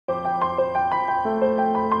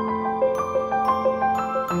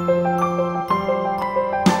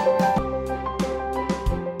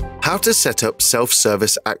How to set up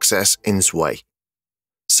self-service access in Zway.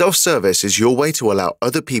 Self-service is your way to allow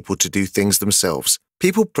other people to do things themselves.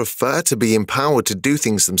 People prefer to be empowered to do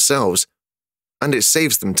things themselves, and it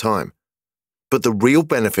saves them time. But the real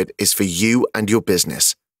benefit is for you and your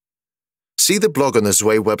business. See the blog on the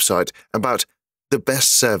Zway website about the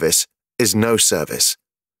best service is no service.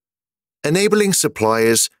 Enabling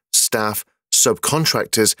suppliers, staff,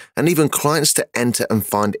 subcontractors, and even clients to enter and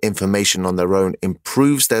find information on their own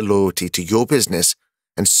improves their loyalty to your business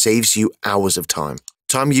and saves you hours of time.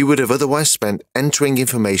 Time you would have otherwise spent entering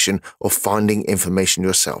information or finding information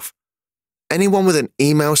yourself. Anyone with an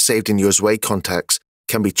email saved in your Zway contacts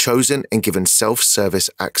can be chosen and given self-service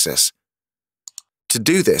access. To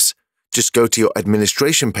do this, just go to your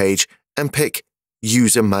administration page and pick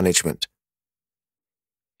User Management.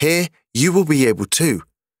 Here, you will be able to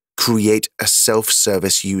create a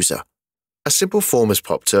self-service user. A simple form has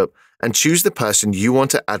popped up, and choose the person you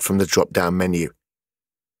want to add from the drop-down menu.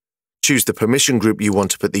 Choose the permission group you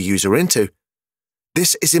want to put the user into.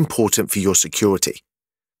 This is important for your security,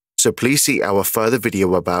 so please see our further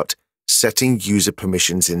video about setting user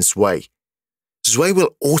permissions in Zway. Zway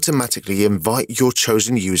will automatically invite your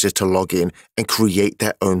chosen user to log in and create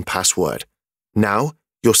their own password. Now,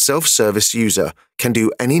 your self-service user can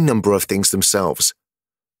do any number of things themselves,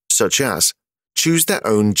 such as choose their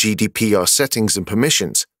own GDPR settings and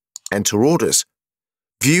permissions, enter orders,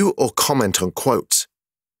 view or comment on quotes,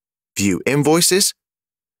 view invoices,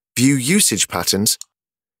 view usage patterns,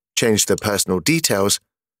 change their personal details,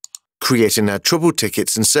 create and add trouble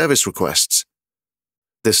tickets and service requests.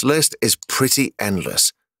 This list is pretty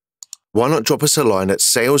endless. Why not drop us a line at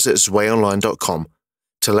sales@zwayonline.com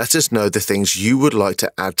to let us know the things you would like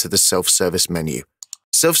to add to the self-service menu.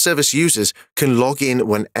 Self-service users can log in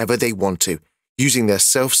whenever they want to, using their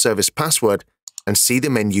self-service password, and see the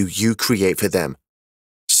menu you create for them,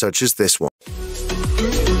 such as this one.